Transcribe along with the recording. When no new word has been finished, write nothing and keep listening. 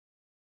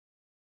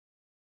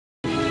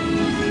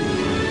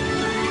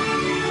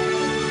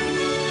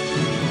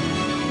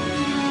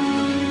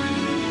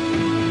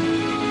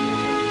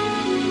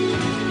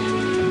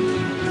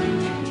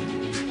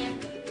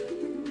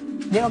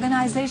The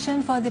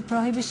Organization for the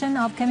Prohibition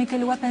of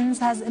Chemical Weapons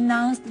has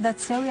announced that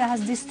Syria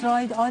has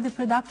destroyed all the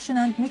production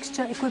and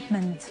mixture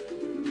equipment.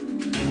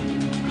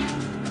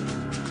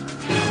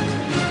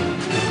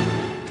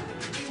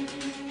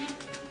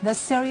 The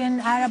Syrian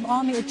Arab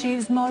Army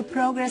achieves more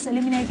progress,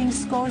 eliminating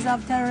scores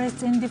of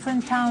terrorists in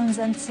different towns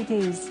and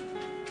cities.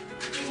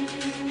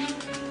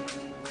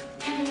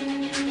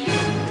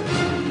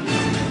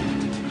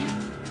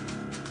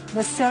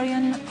 The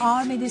Syrian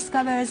army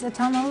discovers a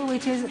tunnel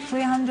which is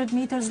 300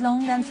 meters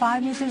long and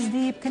 5 meters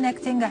deep,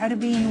 connecting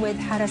Arbin with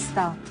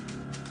Harasta.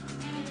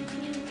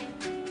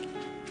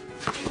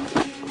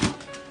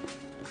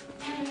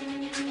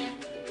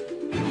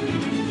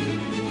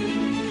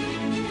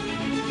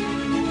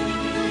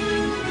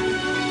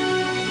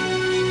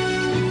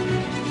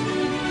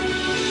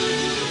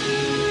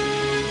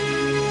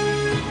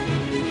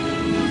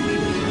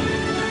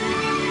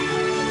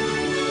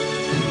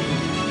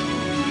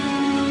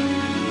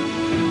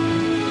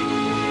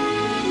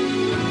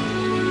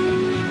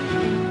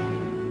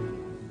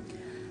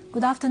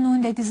 Good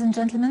afternoon, ladies and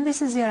gentlemen.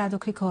 This is Yarado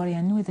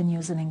Krikorian with the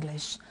news in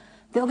English.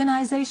 The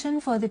Organization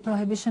for the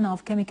Prohibition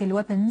of Chemical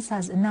Weapons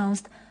has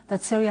announced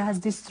that Syria has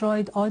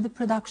destroyed all the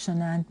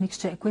production and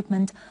mixture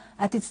equipment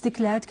at its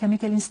declared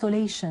chemical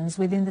installations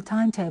within the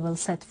timetable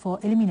set for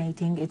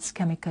eliminating its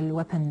chemical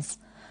weapons.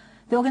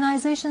 The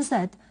organization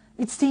said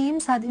its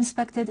teams had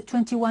inspected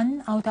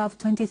 21 out of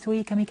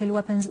 23 chemical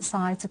weapons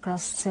sites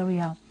across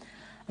Syria.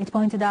 It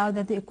pointed out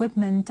that the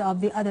equipment of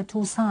the other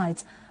two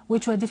sites,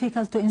 which were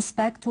difficult to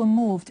inspect, were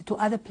moved to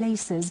other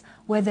places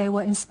where they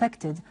were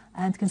inspected,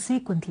 and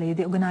consequently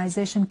the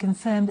organization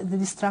confirmed the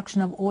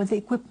destruction of all the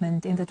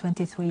equipment in the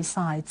 23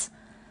 sites.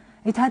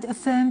 It had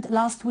affirmed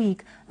last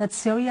week that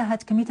Syria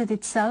had committed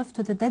itself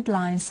to the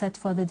deadline set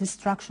for the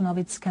destruction of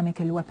its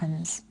chemical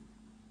weapons.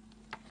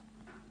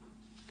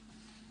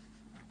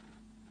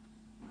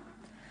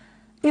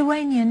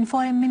 Iranian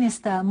Foreign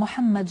Minister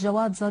Mohammad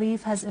Jawad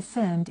Zarif has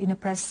affirmed in a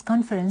press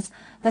conference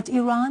that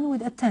Iran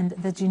would attend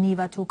the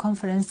Geneva II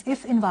conference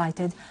if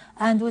invited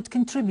and would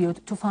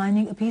contribute to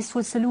finding a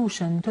peaceful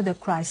solution to the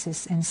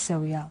crisis in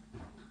Syria.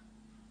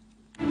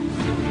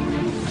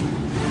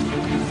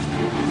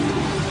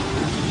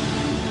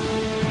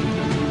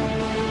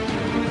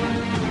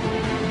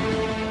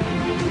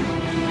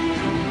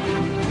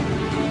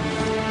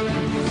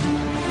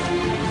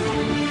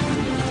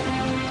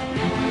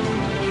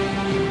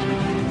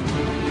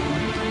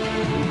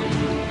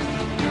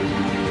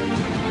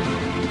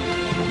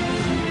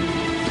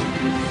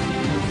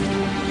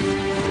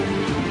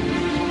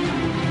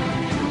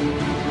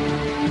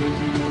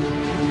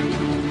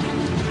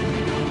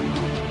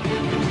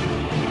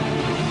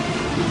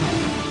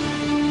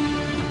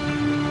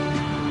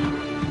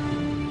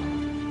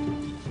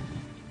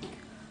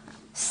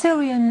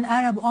 Syrian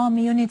Arab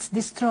Army units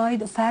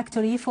destroyed a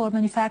factory for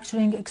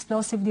manufacturing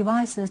explosive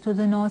devices to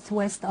the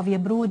northwest of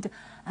Yabrud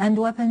and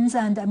weapons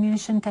and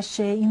ammunition cache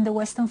in the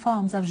western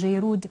farms of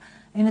Jayrud,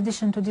 in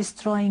addition to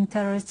destroying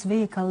terrorist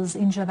vehicles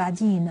in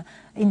Jabadin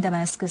in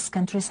Damascus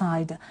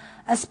countryside.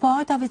 As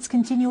part of its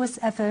continuous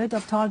effort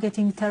of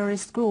targeting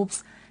terrorist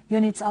groups,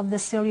 units of the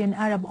Syrian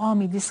Arab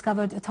Army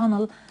discovered a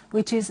tunnel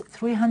which is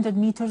 300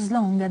 meters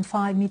long and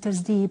 5 meters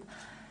deep,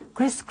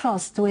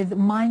 crisscrossed with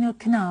minor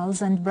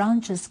canals and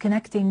branches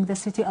connecting the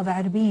city of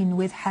Arbin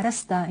with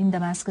Harasta in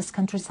Damascus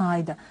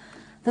countryside.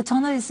 The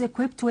tunnel is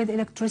equipped with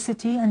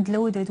electricity and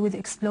loaded with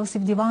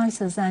explosive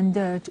devices and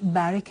dirt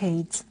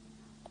barricades.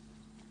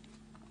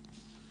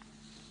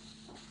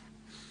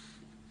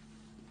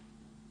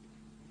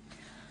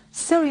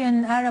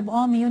 Syrian Arab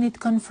Army unit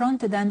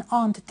confronted an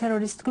armed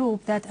terrorist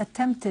group that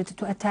attempted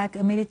to attack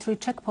a military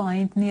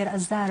checkpoint near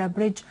Azara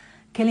Bridge,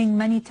 killing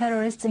many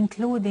terrorists,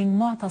 including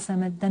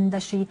Mu'tasim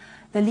al-Dandashi,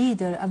 the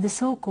leader of the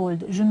so-called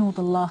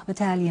Junudullah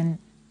battalion.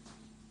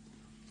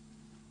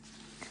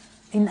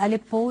 In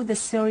Aleppo, the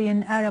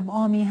Syrian Arab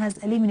Army has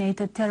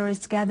eliminated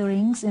terrorist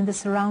gatherings in the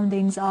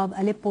surroundings of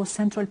Aleppo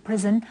Central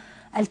Prison,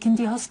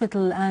 Al-Kindi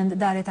Hospital and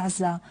Daret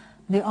Azza.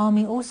 The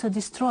army also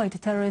destroyed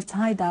terrorist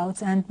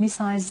hideouts and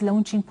missiles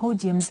launching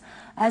podiums,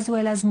 as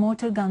well as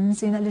mortar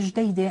guns in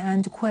Al-Jdeide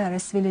and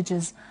Queres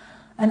villages.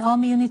 An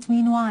army unit,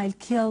 meanwhile,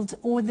 killed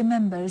all the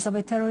members of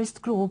a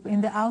terrorist group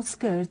in the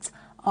outskirts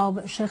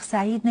of Sheikh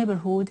Said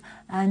neighborhood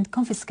and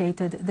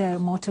confiscated their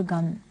mortar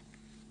gun.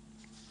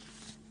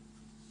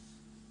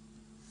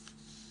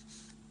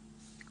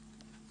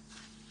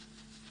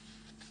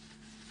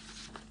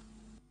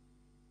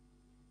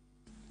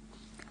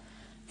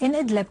 In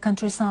Idlib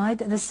countryside,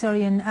 the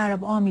Syrian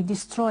Arab Army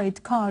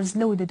destroyed cars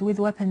loaded with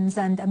weapons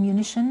and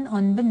ammunition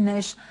on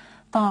Binnesh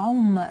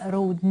Ta'um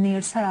road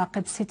near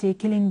Saraqib city,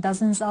 killing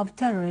dozens of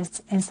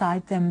terrorists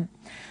inside them.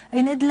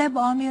 In Idlib,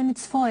 army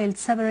units foiled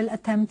several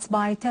attempts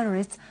by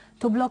terrorists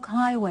to block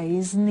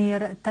highways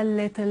near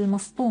Tallet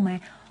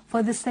al-Mastume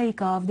for the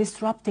sake of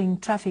disrupting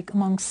traffic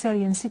among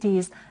Syrian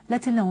cities,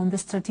 let alone the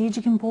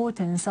strategic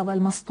importance of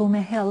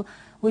al-Mastume Hill,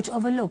 which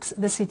overlooks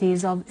the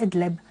cities of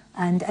Idlib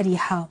and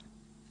Ariha.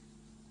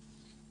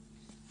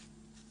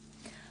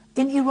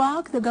 In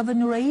Iraq, the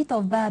governorate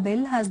of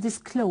Babil has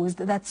disclosed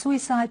that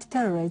suicide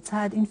terrorists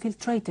had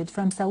infiltrated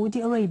from Saudi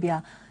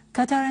Arabia,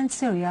 Qatar and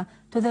Syria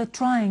to the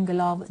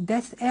Triangle of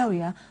Death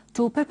area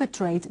to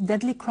perpetrate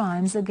deadly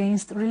crimes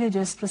against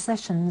religious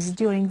processions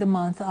during the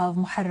month of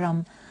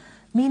Muharram.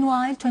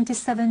 Meanwhile,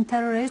 27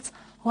 terrorists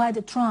who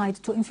had tried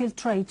to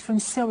infiltrate from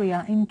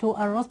Syria into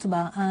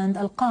Al-Rutba and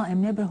Al-Qa'im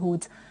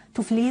neighborhoods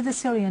to flee the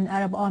Syrian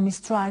Arab Army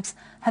strikes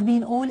have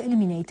been all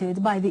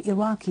eliminated by the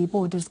Iraqi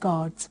Borders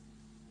Guards.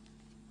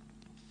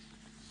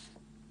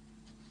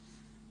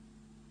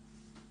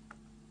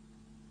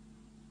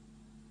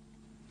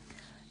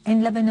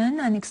 In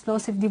Lebanon, an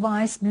explosive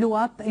device blew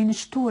up in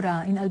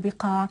Shtura in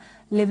Al-Biqa,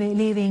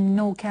 leaving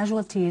no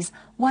casualties.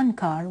 One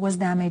car was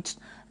damaged.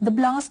 The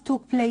blast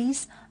took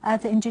place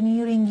at the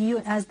engineering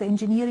unit at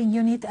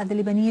the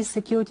Lebanese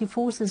security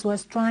forces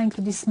was trying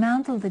to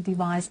dismantle the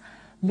device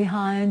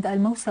behind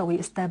Al-Mosawi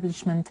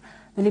establishment.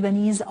 The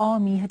Lebanese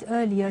army had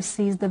earlier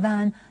seized the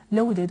van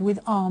loaded with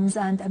arms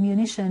and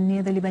ammunition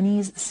near the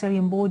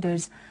Lebanese-Syrian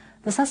borders.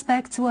 The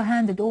suspects were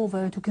handed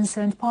over to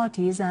concerned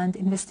parties and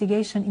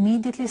investigation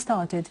immediately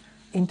started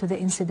into the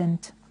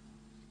incident.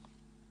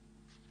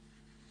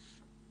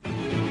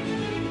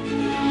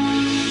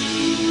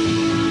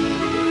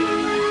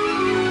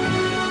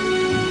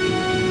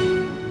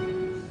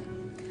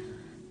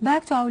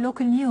 Back to our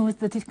local news,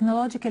 the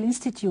Technological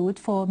Institute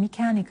for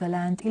Mechanical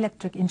and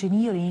Electric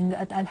Engineering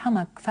at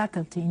Al-Hamak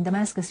faculty in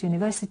Damascus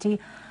University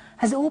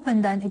has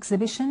opened an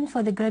exhibition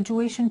for the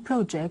graduation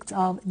projects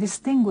of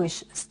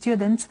distinguished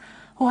students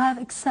who have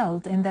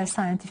excelled in their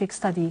scientific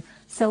study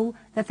so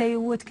that they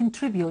would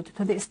contribute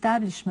to the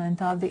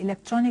establishment of the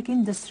electronic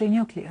industry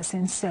nucleus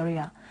in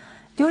Syria.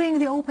 During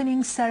the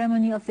opening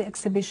ceremony of the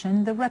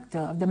exhibition, the rector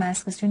of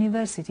Damascus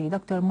University,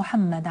 Dr.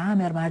 Muhammad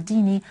Amir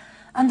Mardini,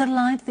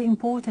 underlined the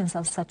importance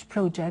of such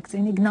projects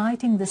in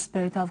igniting the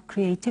spirit of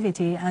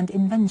creativity and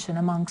invention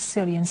amongst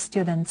Syrian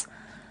students.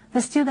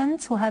 The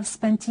students, who have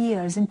spent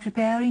years in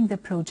preparing the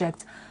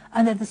project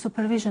under the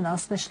supervision of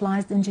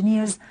specialized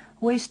engineers,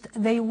 wished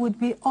they would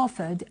be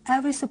offered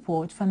every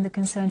support from the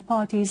concerned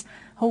parties,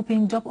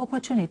 hoping job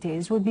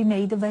opportunities would be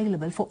made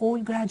available for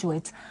all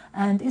graduates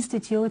and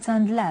institutes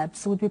and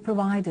labs would be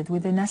provided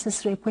with the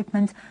necessary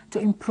equipment to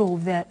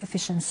improve their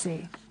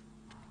efficiency.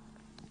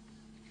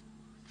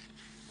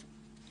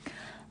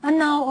 And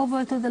now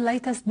over to the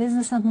latest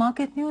business and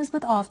market news,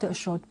 but after a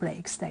short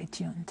break. Stay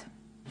tuned.